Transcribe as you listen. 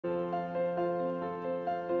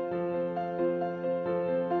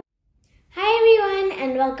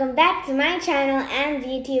welcome back to my channel and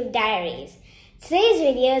YouTube Diaries. Today's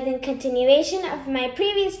video is in continuation of my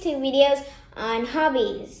previous two videos on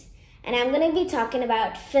hobbies, and I'm going to be talking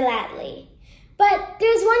about philately. But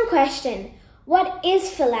there's one question: what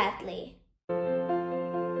is philately?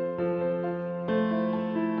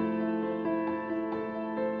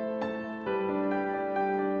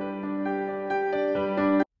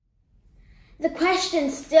 The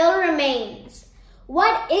question still remains: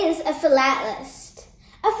 what is a philatelist?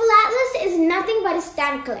 A philatelist is nothing but a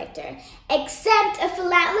stamp collector, except a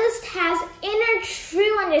philatelist has inner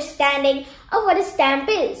true understanding of what a stamp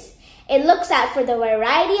is. It looks out for the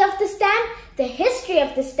variety of the stamp, the history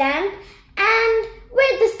of the stamp, and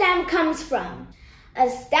where the stamp comes from. A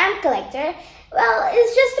stamp collector, well,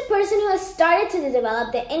 is just a person who has started to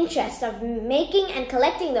develop the interest of making and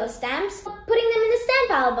collecting those stamps, putting them in the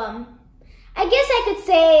stamp album. I guess I could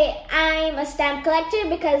say I'm a stamp collector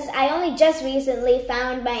because I only just recently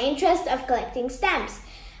found my interest of collecting stamps.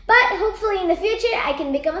 But hopefully in the future I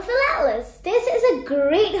can become a philatelist. This is a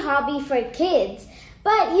great hobby for kids.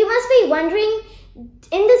 But you must be wondering,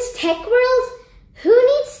 in this tech world, who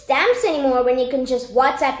needs stamps anymore when you can just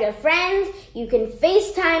WhatsApp your friends, you can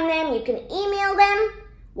FaceTime them, you can email them?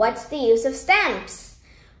 What's the use of stamps?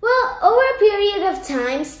 Well, over a period of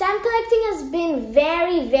time, stamp collecting has been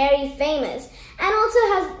very famous, and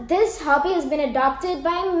also this hobby has been adopted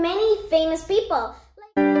by many famous people.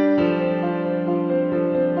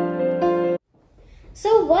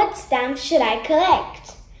 So what stamps should I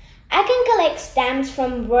collect? I can collect stamps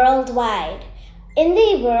from worldwide. In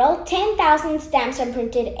the world, 10,000 stamps are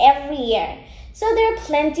printed every year, so there are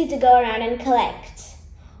plenty to go around and collect.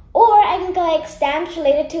 Or I can collect stamps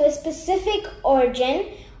related to a specific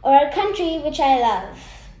origin or a country which I love.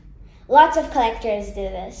 Lots of collectors do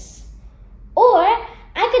this. Or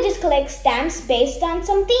I could just collect stamps based on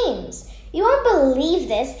some themes. You won't believe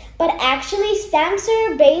this, but actually stamps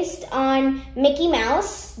are based on Mickey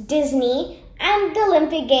Mouse, Disney, and the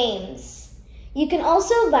Olympic Games. You can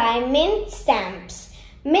also buy mint stamps.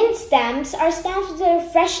 Mint stamps are stamps that are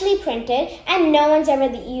freshly printed and no one's ever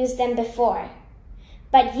used them before.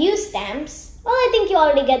 But used stamps, well, I think you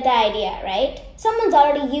already get the idea, right? Someone's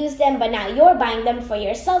already used them, but now you're buying them for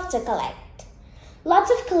yourself to collect.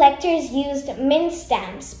 Lots of collectors used mint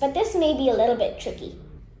stamps, but this may be a little bit tricky.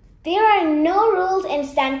 There are no rules in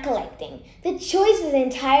stamp collecting. The choice is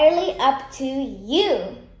entirely up to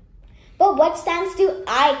you. But what stamps do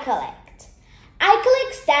I collect? I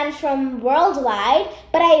collect stamps from worldwide,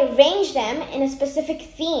 but I arrange them in a specific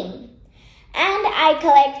theme. And I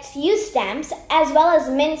collect used stamps as well as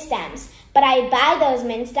mint stamps, but I buy those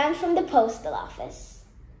mint stamps from the postal office.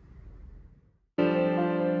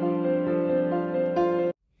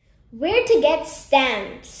 Where to get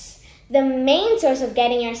stamps? The main source of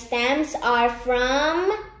getting your stamps are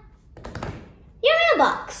from your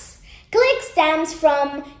mailbox. Collect stamps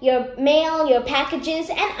from your mail, your packages,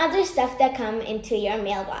 and other stuff that come into your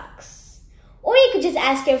mailbox. Or you could just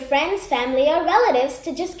ask your friends, family, or relatives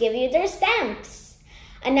to just give you their stamps.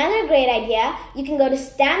 Another great idea, you can go to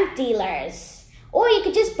stamp dealers. Or you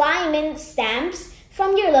could just buy mint stamps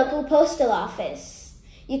from your local postal office.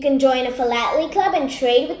 You can join a philately club and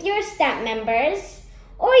trade with your stamp members.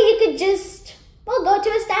 Or you could just, well, go to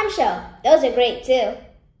a stamp show. Those are great too.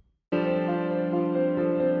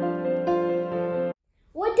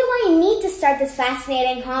 What do I need to start this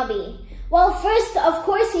fascinating hobby? Well, first, of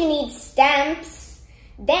course, you need stamps.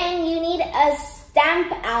 Then you need a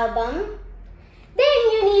stamp album.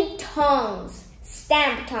 Then you need tongs,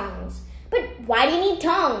 stamp tongs. But why do you need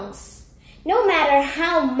tongs? No matter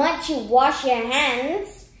how much you wash your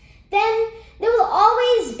hands, then there will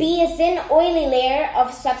always be a thin, oily layer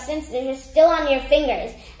of substance that is still on your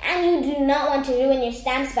fingers, and you do not want to ruin your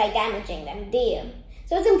stamps by damaging them, do you?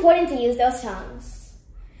 So it's important to use those tongs.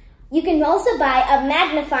 You can also buy a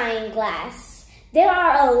magnifying glass. There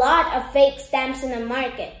are a lot of fake stamps in the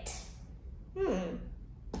market.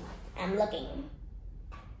 I'm looking.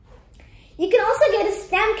 You can also get a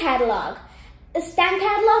stamp catalog. A stamp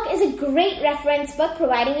catalog is a great reference book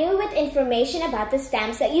providing you with information about the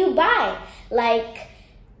stamps that you buy, like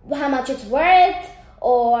how much it's worth,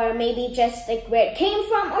 or maybe just like where it came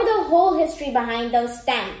from, or the whole history behind those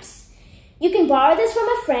stamps. You can borrow this from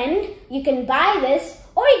a friend, you can buy this,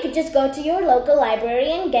 or you could just go to your local library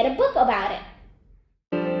and get a book about it.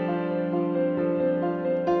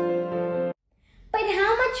 But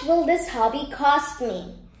how much will this hobby cost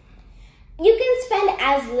me? You can spend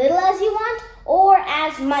as little as you want or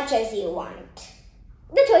as much as you want.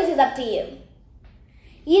 The choice is up to you.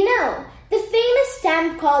 You know, the famous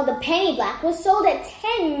stamp called the penny black was sold at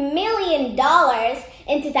 $10 million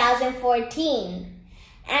in 2014.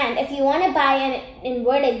 And if you want to buy an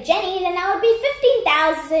inverted Jenny, then that would be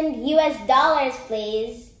 15,000 US dollars,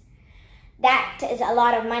 please. That is a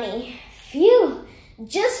lot of money. Phew,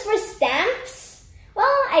 just for stamps? Well,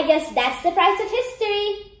 I guess that's the price of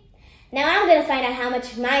history. Now I'm going to find out how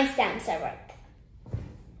much my stamps are worth.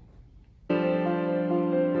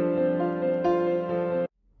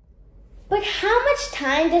 But how much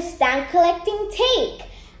time does stamp collecting take?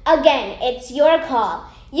 Again, it's your call.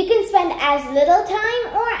 You can spend as little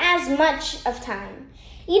time or as much of time.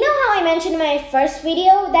 You know how I mentioned in my first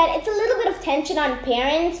video that it's a little bit of tension on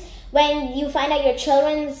parents when you find out your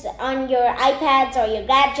children's on your iPads or your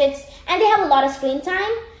gadgets and they have a lot of screen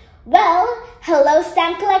time? Well, hello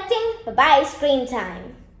stamp collecting, bye-bye screen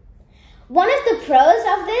time. One of the pros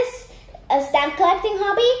of this stamp collecting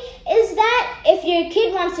hobby is that if your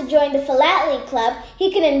kid wants to join the Philately club, he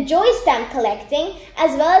can enjoy stamp collecting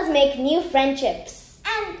as well as make new friendships.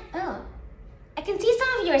 And, oh, I can see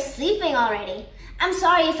some of you are sleeping already. I'm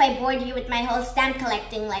sorry if I bored you with my whole stamp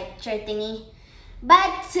collecting lecture thingy.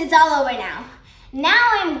 But it's all over now. Now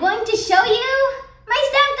I'm going to show you my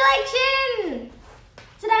stamp collection!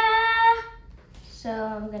 Ta-da! So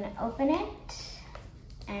I'm gonna open it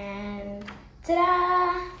and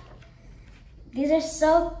ta-da! These are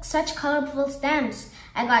such colorful stamps.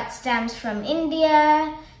 I got stamps from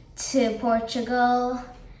India to Portugal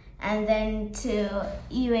and then to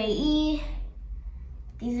UAE.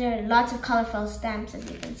 These are lots of colorful stamps, as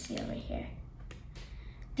you can see over here.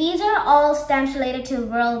 These are all stamps related to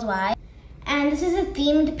worldwide. And this is a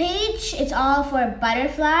themed page. It's all for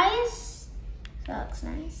butterflies. So that looks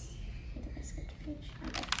nice.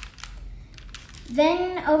 Okay.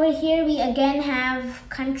 Then over here we again have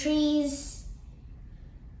countries.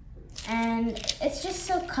 And it's just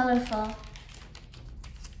so colorful.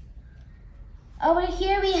 Over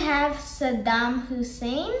here we have Saddam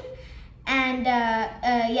Hussein. And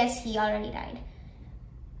yes, he already died.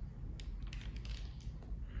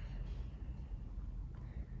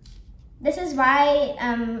 This is why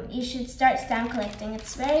you should start stamp collecting.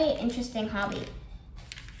 It's a very interesting hobby.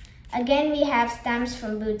 Again, we have stamps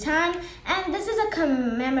from Bhutan, and this is a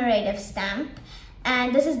commemorative stamp.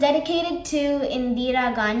 And this is dedicated to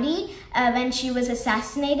Indira Gandhi when she was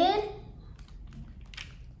assassinated.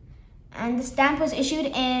 And the stamp was issued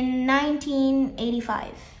in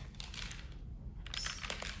 1985.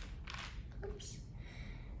 Oops.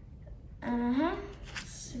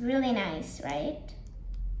 It's really nice, right?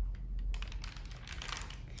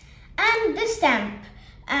 And this stamp,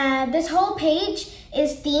 this whole page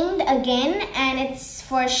is themed again, and it's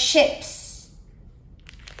for ships.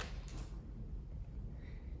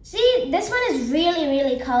 See, this one is really,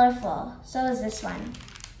 really colorful. So is this one.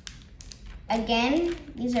 Again,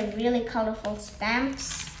 these are really colorful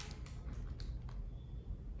stamps.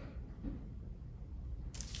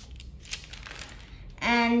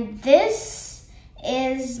 And this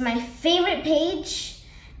is my favorite page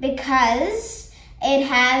because it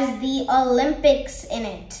has the Olympics in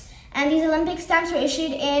it. And these Olympic stamps were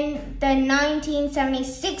issued in the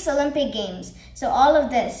 1976 Olympic Games. So all of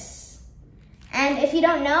this. And if you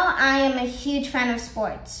don't know, I am a huge fan of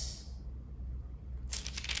sports.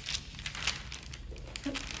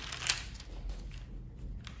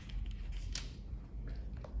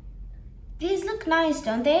 These look nice,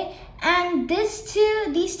 don't they? And these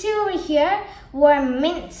two over here were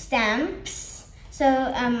mint stamps. So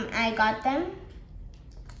I got them.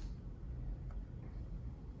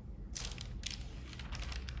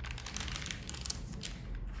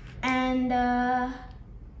 And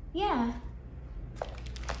yeah.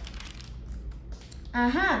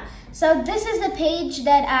 So this is the page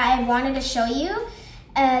that I wanted to show you.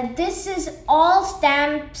 This is all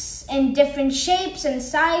stamps in different shapes and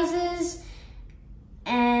sizes.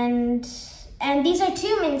 And these are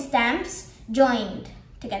two mint stamps joined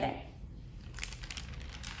together.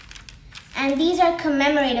 And these are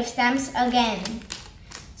commemorative stamps again.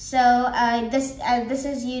 So this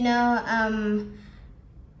is, you know,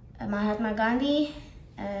 Mahatma Gandhi,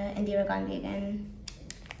 Indira Gandhi again.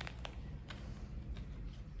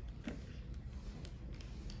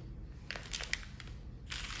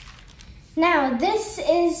 Now this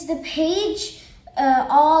is the page,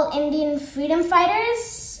 all Indian freedom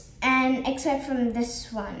fighters, and except from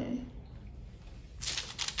this one.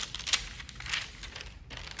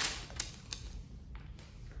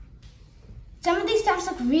 Some of these stamps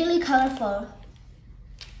look really colorful.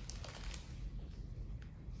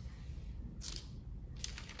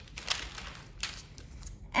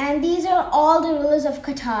 And these are all the rulers of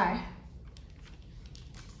Qatar.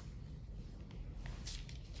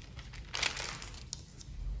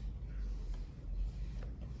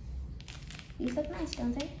 These look nice,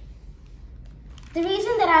 don't they? The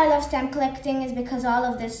reason that I love stamp collecting is because all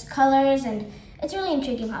of this colors, and it's a really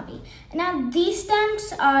intriguing hobby. Now these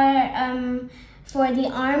stamps are for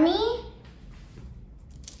the army.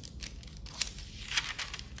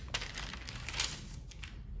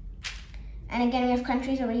 And again, we have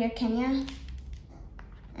countries over here, Kenya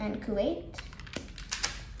and Kuwait.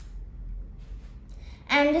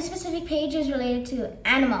 And this specific page is related to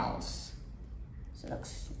animals. So it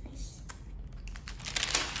looks nice.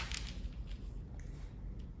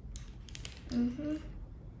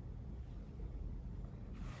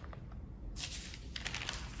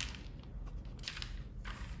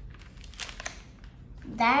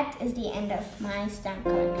 That is the end of my stamp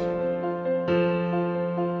collection.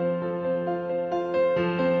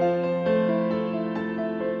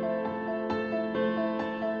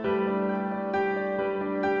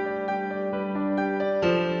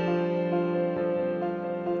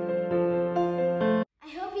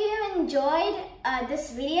 Enjoyed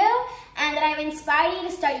this video and that I've inspired you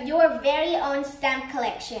to start your very own stamp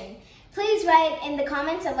collection. Please write in the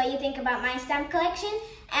comments of what you think about my stamp collection,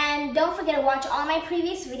 and don't forget to watch all my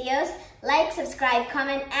previous videos, like, subscribe,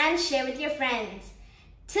 comment, and share with your friends.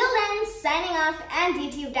 Till then, signing off, and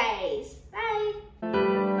YouTube Diaries. Bye!